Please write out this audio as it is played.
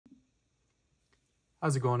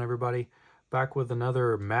How's it going, everybody? Back with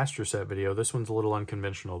another Master Set video. This one's a little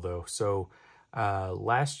unconventional though. So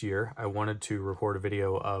last year I wanted to record a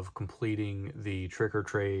video of completing the Trick or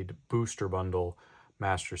Trade Booster Bundle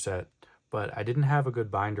Master Set, but I didn't have a good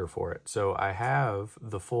binder for it. So I have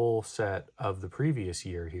the full set of the previous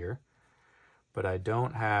year here, but I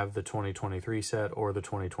don't have the 2023 set or the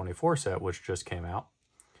 2024 set, which just came out.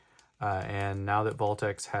 And now that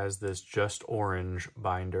Vaultex has this just orange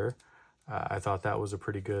binder, I thought that was a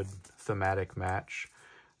pretty good thematic match.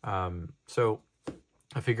 So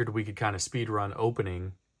I figured we could kind of speed run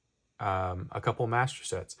opening a couple master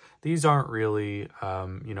sets. These aren't really,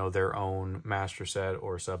 their own master set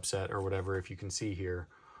or subset or whatever. If you can see here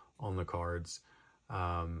on the cards,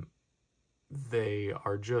 they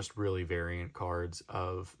are just really variant cards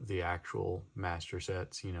of the actual master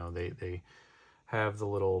sets. You know, they have the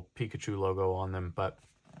little Pikachu logo on them, but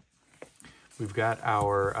we've got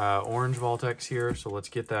our orange Vaultex here, so let's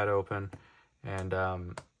get that open and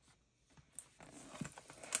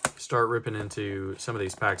start ripping into some of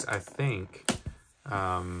these packs. I think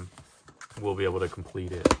we'll be able to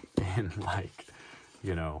complete it in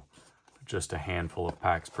just a handful of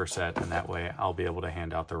packs per set, and that way I'll be able to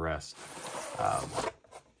hand out the rest.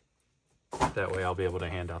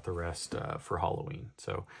 For Halloween.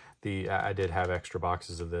 So I did have extra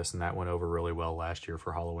boxes of this, and that went over really well last year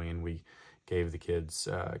for Halloween. We gave the kids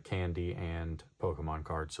candy and Pokemon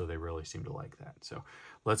cards, so they really seem to like that. So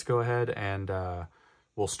let's go ahead and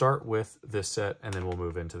we'll start with this set, and then we'll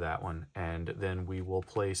move into that one, and then we will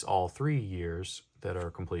place all 3 years that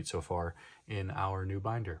are complete so far in our new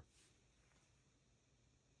binder.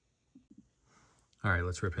 All right,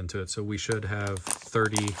 let's rip into it. So we should have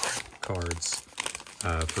 30 cards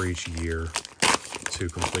for each year to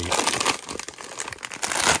complete.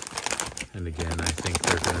 And again, I think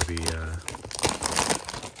they're going to be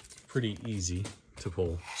pretty easy to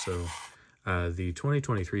pull. So the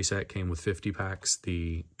 2023 set came with 50 packs.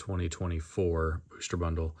 The 2024 booster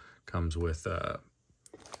bundle comes with,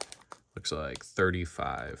 looks like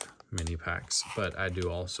 35 mini packs. But I do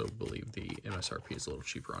also believe the MSRP is a little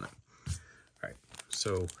cheaper on it. All right,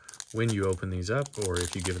 so when you open these up, or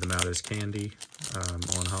if you give them out as candy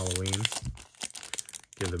on Halloween,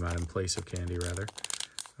 give them out in place of candy, rather.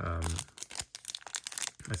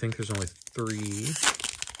 I think there's only 3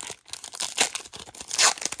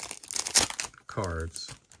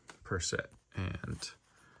 cards per set, and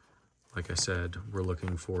like I said, we're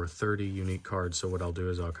looking for 30 unique cards. So what I'll do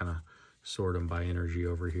is I'll kind of sort them by energy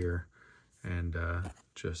over here, and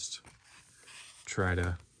just try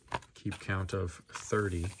to keep count of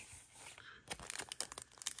 30,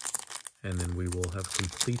 and then we will have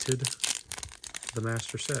completed the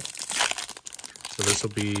master set. So this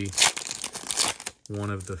will be one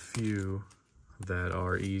of the few that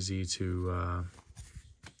are easy to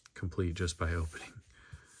complete just by opening.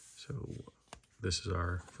 So this is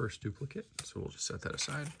our first duplicate, so we'll just set that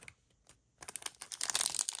aside.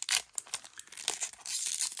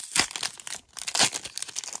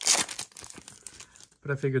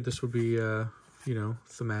 But I figured this would be,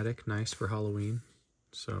 thematic, nice for Halloween.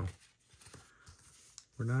 So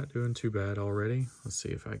we're not doing too bad already. Let's see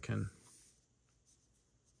if I can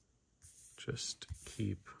just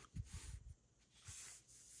keep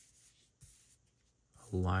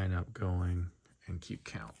a lineup going and keep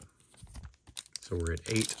count. So we're at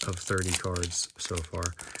 8 of 30 cards so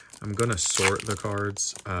far. I'm going to sort the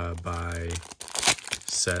cards by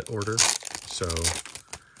set order, so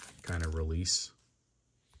kind of release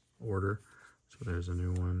order. So there's a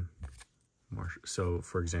new one. So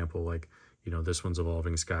for example, this one's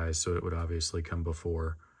Evolving Skies, so it would obviously come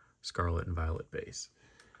before Scarlet and Violet base.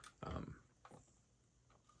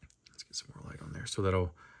 Let's get some more light on there. So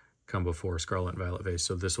that'll come before Scarlet and Violet base.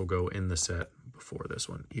 So this will go in the set before this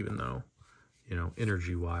one, even though,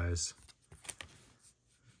 energy-wise,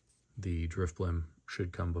 the Drifblim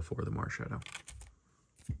should come before the Marshadow.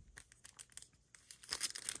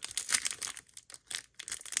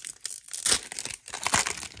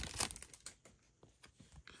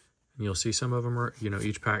 And you'll see some of them are,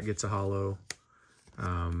 each pack gets a holo.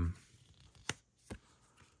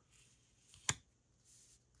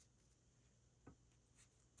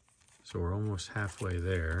 So we're almost halfway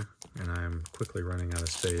there, and I'm quickly running out of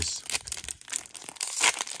space.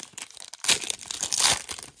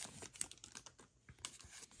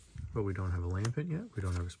 But we don't have a Lampent yet, we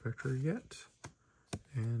don't have a Spectre yet,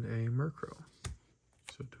 and a Murkrow.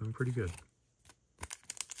 So doing pretty good.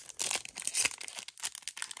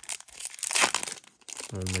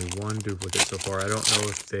 Only 1 duplicate so far. I don't know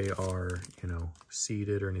if they are,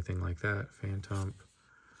 seeded or anything like that. Phantomp.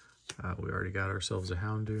 We already got ourselves a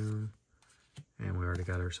Houndoom. And we already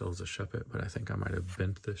got ourselves a Shuppet, but I think I might have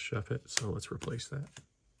bent this Shuppet, so let's replace that.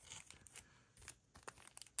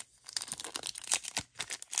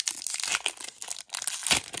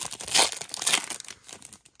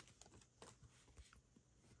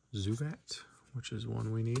 Zubat, which is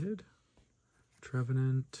one we needed.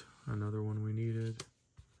 Trevenant, another one we needed.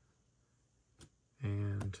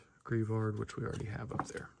 And Grievard, which we already have up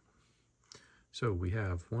there. So we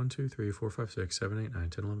have 1, 2, 3, 4, 5, 6, 7, 8, 9,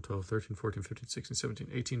 10, 11, 12, 13, 14, 15, 16, 17,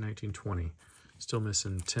 18, 19, 20. Still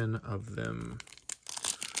missing 10 of them.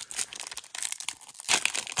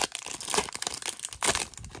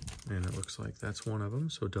 And it looks like that's one of them.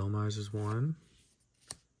 So Dhelmise is one.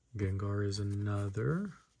 Gengar is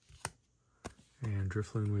another. And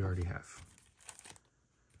Drifloon we already have.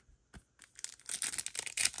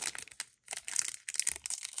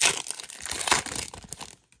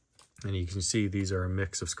 And you can see these are a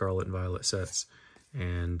mix of Scarlet and Violet sets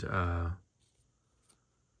and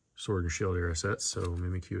Sword and Shield era sets. So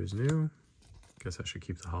Mimikyu is new. Guess I should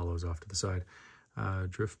keep the hollows off to the side.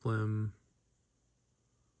 Drifblim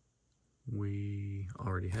we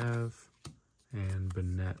already have. And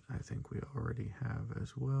Banette I think we already have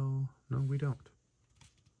as well. No, we don't.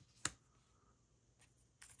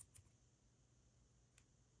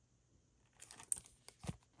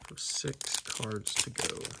 So 6 cards to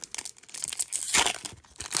go.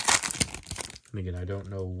 And again, I don't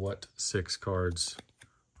know what 6 cards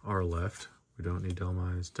are left. We don't need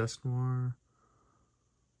Dhelmise. Dusknoir.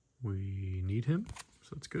 We need him,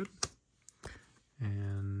 so that's good.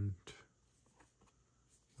 And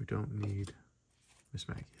we don't need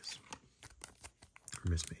Mismagius. Or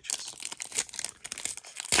Mismagius.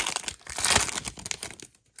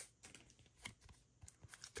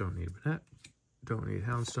 Don't need Banette. Don't need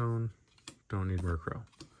Houndstone. Don't need Murkrow.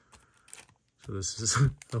 So this is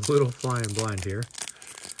a little flying blind here.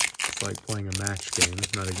 It's like playing a match game.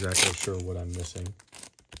 Not exactly sure what I'm missing.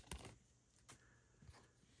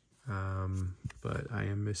 But I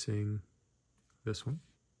am missing this one.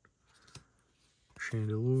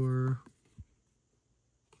 Chandelure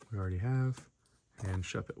we already have. And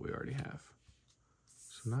Shuppet we already have.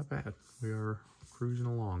 So not bad. We are cruising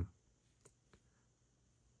along.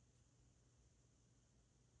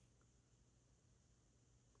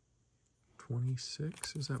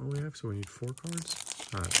 $26, is that what we have? So we need 4 cards?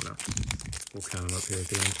 I don't know. We'll count them up here at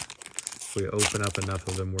the end. If we open up enough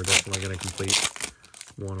of them, we're definitely going to complete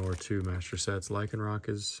 1 or 2 master sets. Lycanroc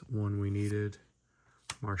is one we needed.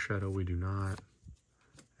 Marshadow we do not.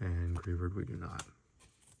 And Grievard we do not.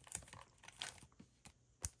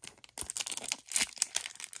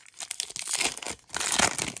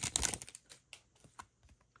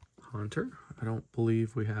 Haunter. I don't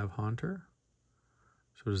believe we have Haunter.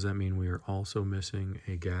 So does that mean we are also missing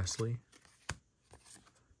a Ghastly?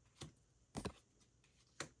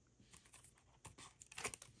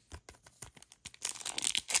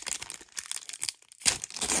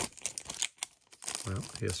 Well,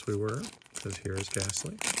 yes we were, because here is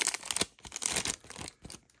Ghastly.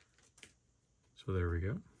 So there we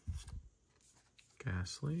go.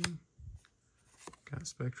 Ghastly, got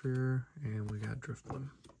Spectrier, and we got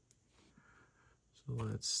Drifblim. So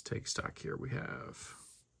let's take stock here. We have...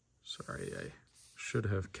 Sorry, I should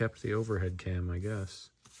have kept the overhead cam, I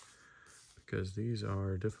guess, because these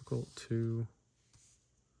are difficult to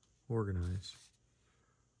organize.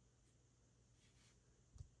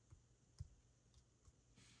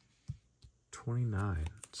 $29.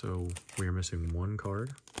 So we are missing 1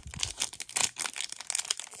 card.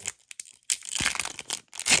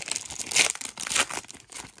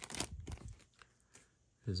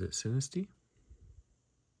 Is it Sinistea? It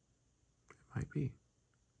might be.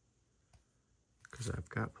 Because I've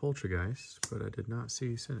got Poltergeist, but I did not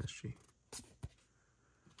see Sinistea.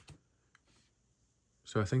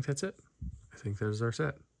 So I think that's it. I think that is our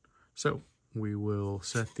set. So we will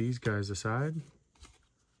set these guys aside.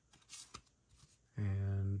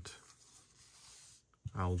 And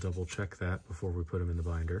I'll double check that before we put them in the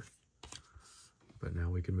binder. But now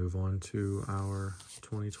we can move on to our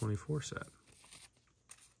 2024 set.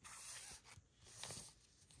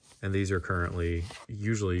 And these are currently,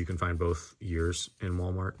 usually you can find both years in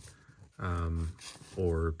Walmart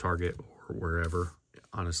or Target or wherever.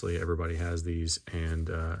 Honestly, everybody has these,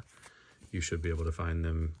 and you should be able to find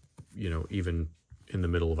them, you know, even in the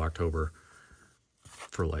middle of October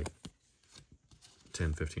for like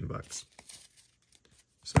 10, 15 bucks.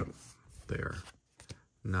 So they are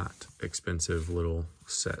not expensive little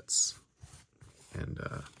sets, and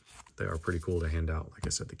they are pretty cool to hand out. Like I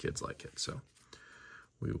said, the kids like it, so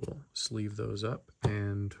we will sleeve those up,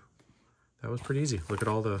 and that was pretty easy. Look at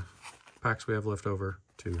all the packs we have left over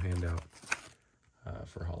to hand out.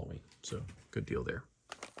 for Halloween. So good deal there.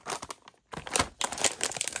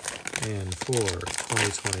 And for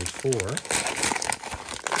 2024,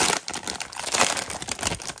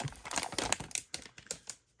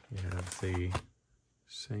 we have the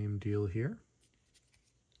same deal here.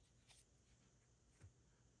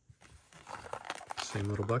 Same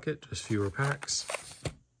little bucket, just fewer packs.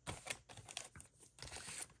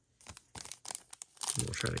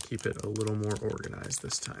 We'll try to keep it a little more organized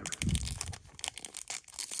this time.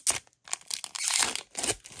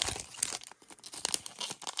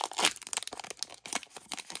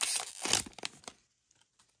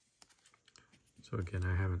 So again,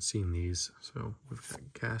 I haven't seen these. So we've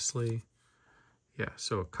got Ghastly. Yeah,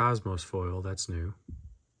 so a Cosmos foil, that's new.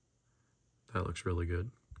 That looks really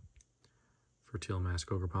good for Teal Mask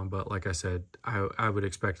Ogerpon. But like I said, I would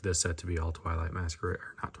expect this set to be all Twilight Masquerade,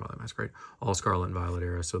 or not Twilight Masquerade, all Scarlet and Violet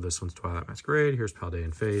era. So this one's Twilight Masquerade, here's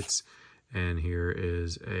Paldean Fates, and here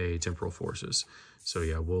is a Temporal Forces. So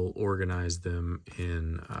yeah, we'll organize them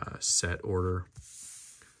in set order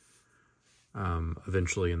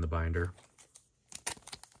eventually in the binder,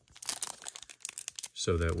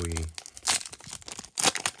 so that we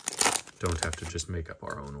don't have to just make up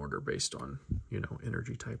our own order based on, you know,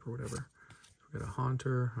 energy type or whatever. We got a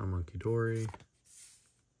Haunter, a Monkey Dory,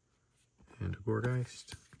 and a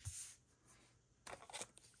Gourgeist.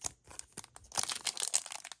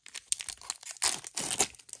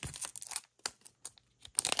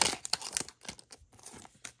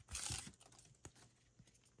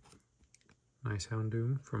 Nice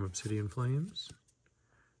Houndoom from Obsidian Flames,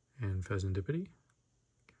 and Pheasantipity.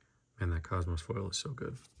 And that Cosmos foil is so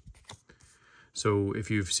good. So if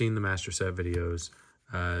you've seen the Master Set videos,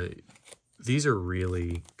 these are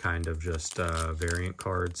really kind of just variant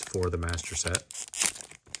cards for the Master Set.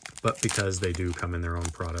 But because they do come in their own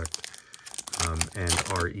product and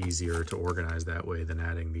are easier to organize that way than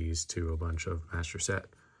adding these to a bunch of Master Set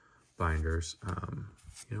binders,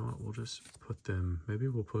 you know what, we'll just put them, maybe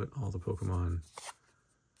we'll put all the Pokemon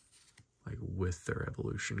like with their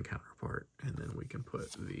evolution counterpart, and then we can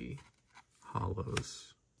put the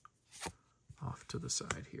hollows off to the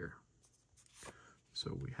side here.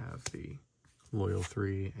 So we have the Loyal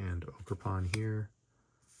 3 and Ogerpon here.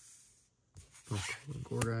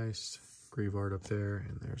 Gourgeist, Grievard up there,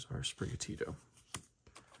 and there's our Sprigatito.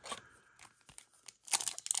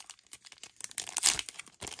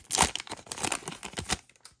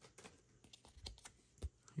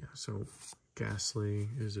 Yeah, so Ghastly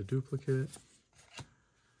is a duplicate.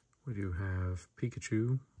 We do have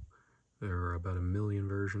Pikachu. There are about 1 million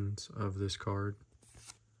versions of this card.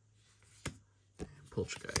 And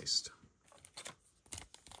Poltergeist.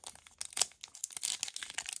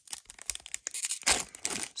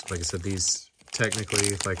 So like I said, these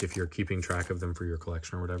technically, like if you're keeping track of them for your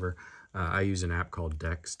collection or whatever, I use an app called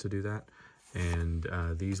Dex to do that. And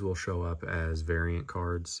these will show up as variant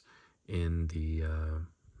cards in the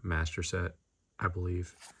Master Set, I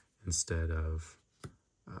believe, instead of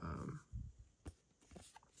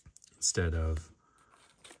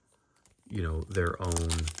you know, their own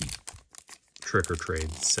Trick or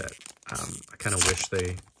Trade set. I kind of wish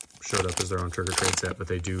they showed up as their own Trick or Trade set, but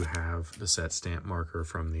they do have the set stamp marker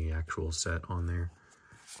from the actual set on there.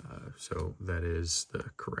 So that is the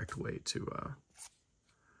correct way to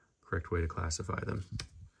classify them.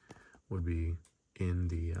 Would be in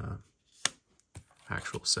the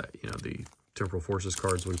actual set. You know, the Temporal Forces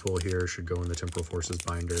cards we pull here should go in the Temporal Forces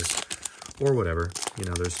binder, or whatever. You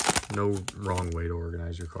know, there's no wrong way to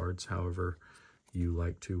organize your cards, however you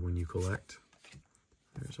like to when you collect.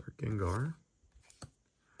 There's our Gengar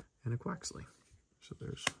and a Quaxley. So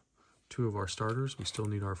there's 2 of our starters. We still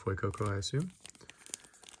need our Fuecoco, I assume.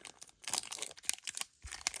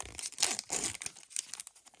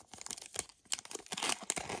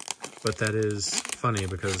 But that is funny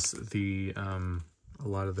because the a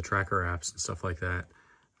lot of the tracker apps and stuff like that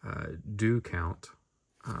do count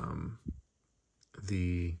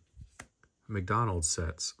the McDonald's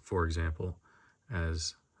sets, for example,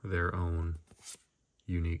 as their own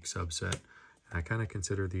unique subset. And I kind of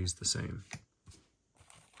consider these the same.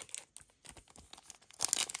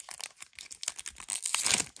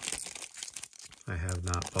 I have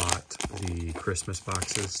not bought the Christmas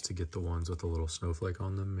boxes to get the ones with the little snowflake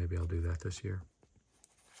on them. Maybe I'll do that this year.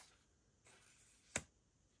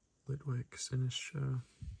 Litwick, Sinistcha,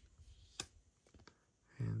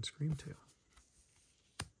 and Screamtail.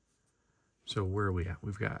 So where are we at?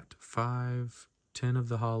 We've got 5, 10 of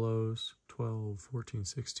the hollows, 12, 14,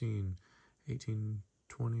 16, 18,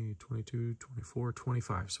 20, 22, 24,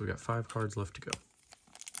 25. So we got 5 cards left to go.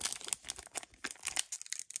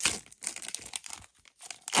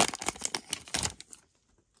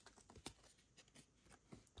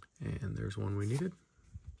 And there's one we needed.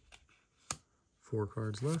 4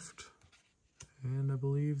 cards left. And I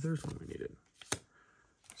believe there's one we needed.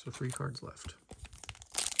 So 3 cards left.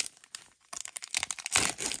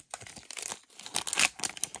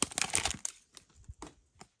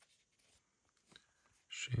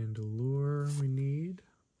 Chandelure we need.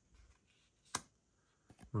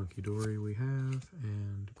 Monkey Dory we have.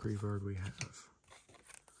 And Greavard we have.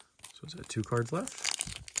 So is that 2 cards left?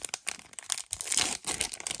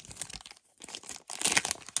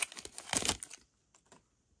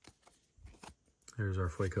 There's our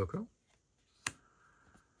Fuecoco.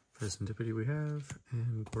 Pheasantipity we have,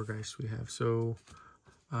 and Gourgeist we have. So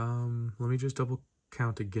let me just double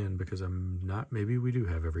count again because I'm not, maybe we do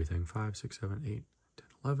have everything. 5, 6, 7, 8, 10,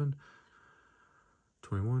 11,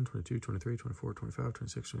 21, 22, 23, 24, 25,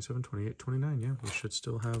 26, 27, 28, 29. Yeah, we should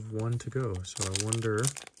still have 1 to go. So I wonder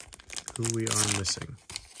who we are missing.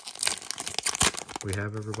 We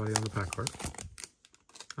have everybody on the pack card.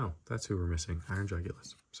 Oh, that's who we're missing. Iron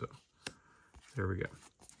Jugulus. So there we go.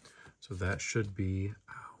 So that should be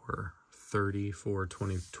our 30 for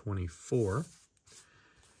 2024.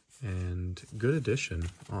 And good addition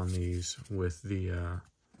on these with the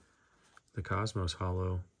Cosmos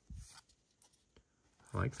Holo.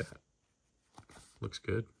 I like that. Looks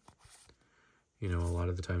good. You know, a lot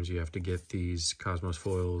of the times you have to get these Cosmos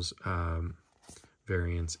foils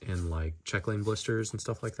variants in like check lane blisters and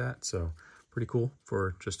stuff like that. So pretty cool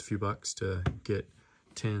for just a few bucks to get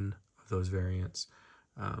 10 of those variants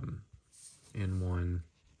in one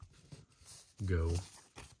go.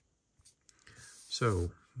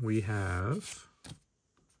 So we have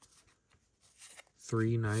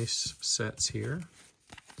 3 nice sets here.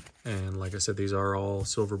 And like I said, these are all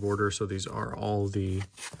silver border, so these are all the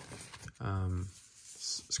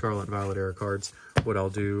Scarlet and Violet era cards. What I'll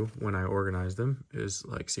do when I organize them is,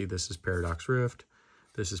 like, see, this is Paradox Rift,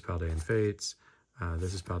 this is Paldean Fates,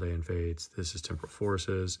 this is Paldean Fates, this is Temporal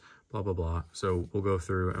Forces, blah, blah, blah. So we'll go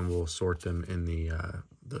through and we'll sort them in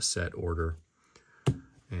the set order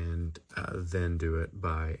and then do it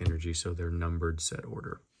by energy, so they're numbered set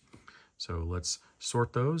order. So let's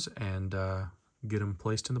sort those and get them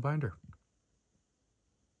placed in the binder.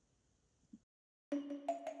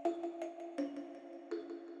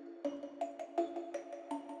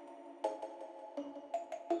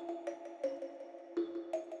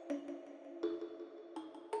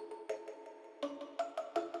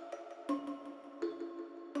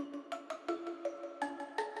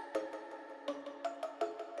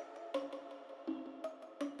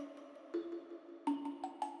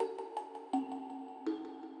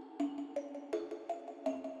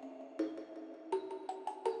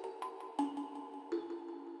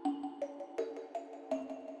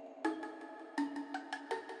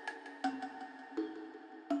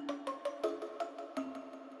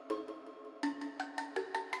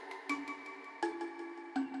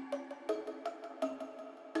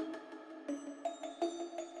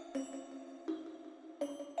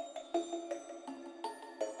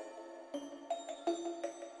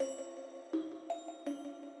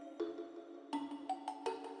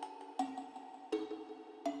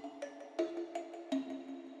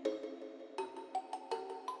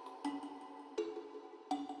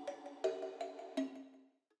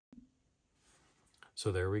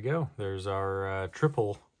 So there we go. There's our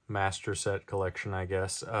triple master set collection, I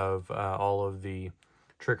guess, of all of the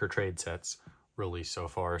Trick or Trade sets released so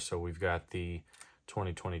far. So we've got the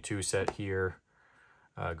 2022 set here,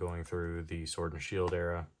 going through the Sword and Shield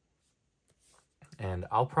era. And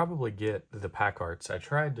I'll probably get the pack arts. I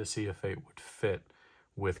tried to see if it would fit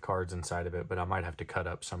with cards inside of it, but I might have to cut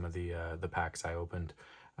up some of the packs I opened.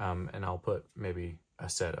 And I'll put maybe a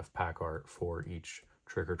set of pack art for each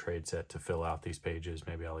Trick or Trade set to fill out these pages.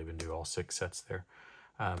 Maybe I'll even do all 6 sets there.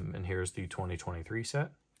 And here's the 2023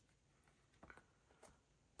 set.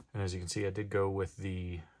 And as you can see, I did go with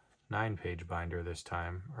the 9-page binder this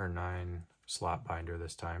time, or 9-slot binder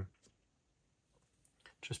this time,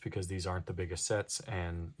 just because these aren't the biggest sets,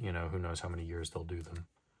 and, you know, who knows how many years they'll do them.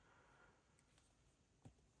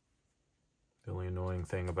 The only annoying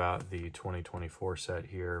thing about the 2024 set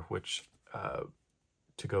here, which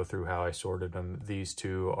to go through how I sorted them, these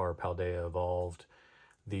 2 are Paldea Evolved.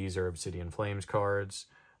 These are Obsidian Flames cards.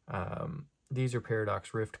 These are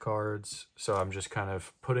Paradox Rift cards. So I'm just kind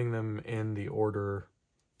of putting them in the order.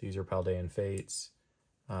 These are Paldean Fates.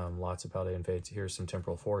 Lots of Paldean Fates. Here's some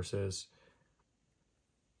Temporal Forces.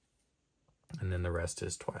 And then the rest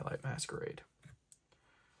is Twilight Masquerade.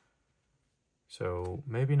 So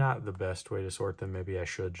maybe not the best way to sort them. Maybe I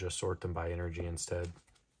should just sort them by energy instead,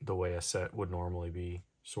 the way a set would normally be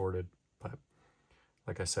sorted. But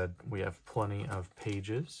Like I said, we have plenty of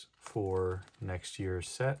pages for next year's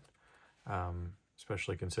set,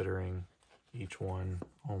 especially considering each one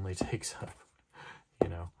only takes up, you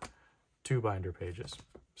know, 2 binder pages.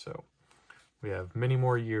 So we have many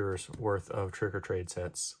more years worth of Trick or Trade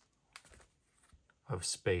sets of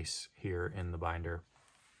space here in the binder.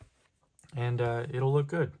 And it'll look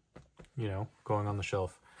good, you know, going on the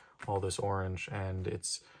shelf, all this orange, and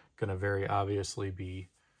it's going to very obviously be,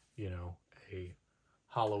 you know, a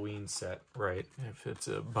Halloween set, right? If it's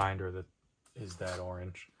a binder that is that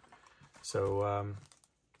orange. So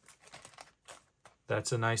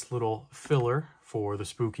that's a nice little filler for the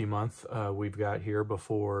spooky month we've got here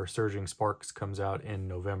before Surging Sparks comes out in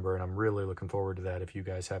November, and I'm really looking forward to that. If you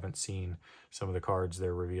guys haven't seen some of the cards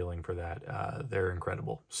they're revealing for that, they're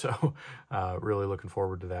incredible. So really looking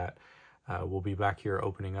forward to that. We'll be back here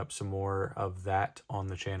opening up some more of that on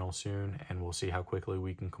the channel soon, and we'll see how quickly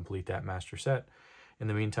we can complete that master set. In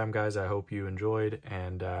the meantime, guys, I hope you enjoyed,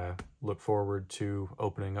 and look forward to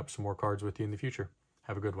opening up some more cards with you in the future.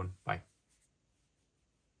 Have a good one. Bye.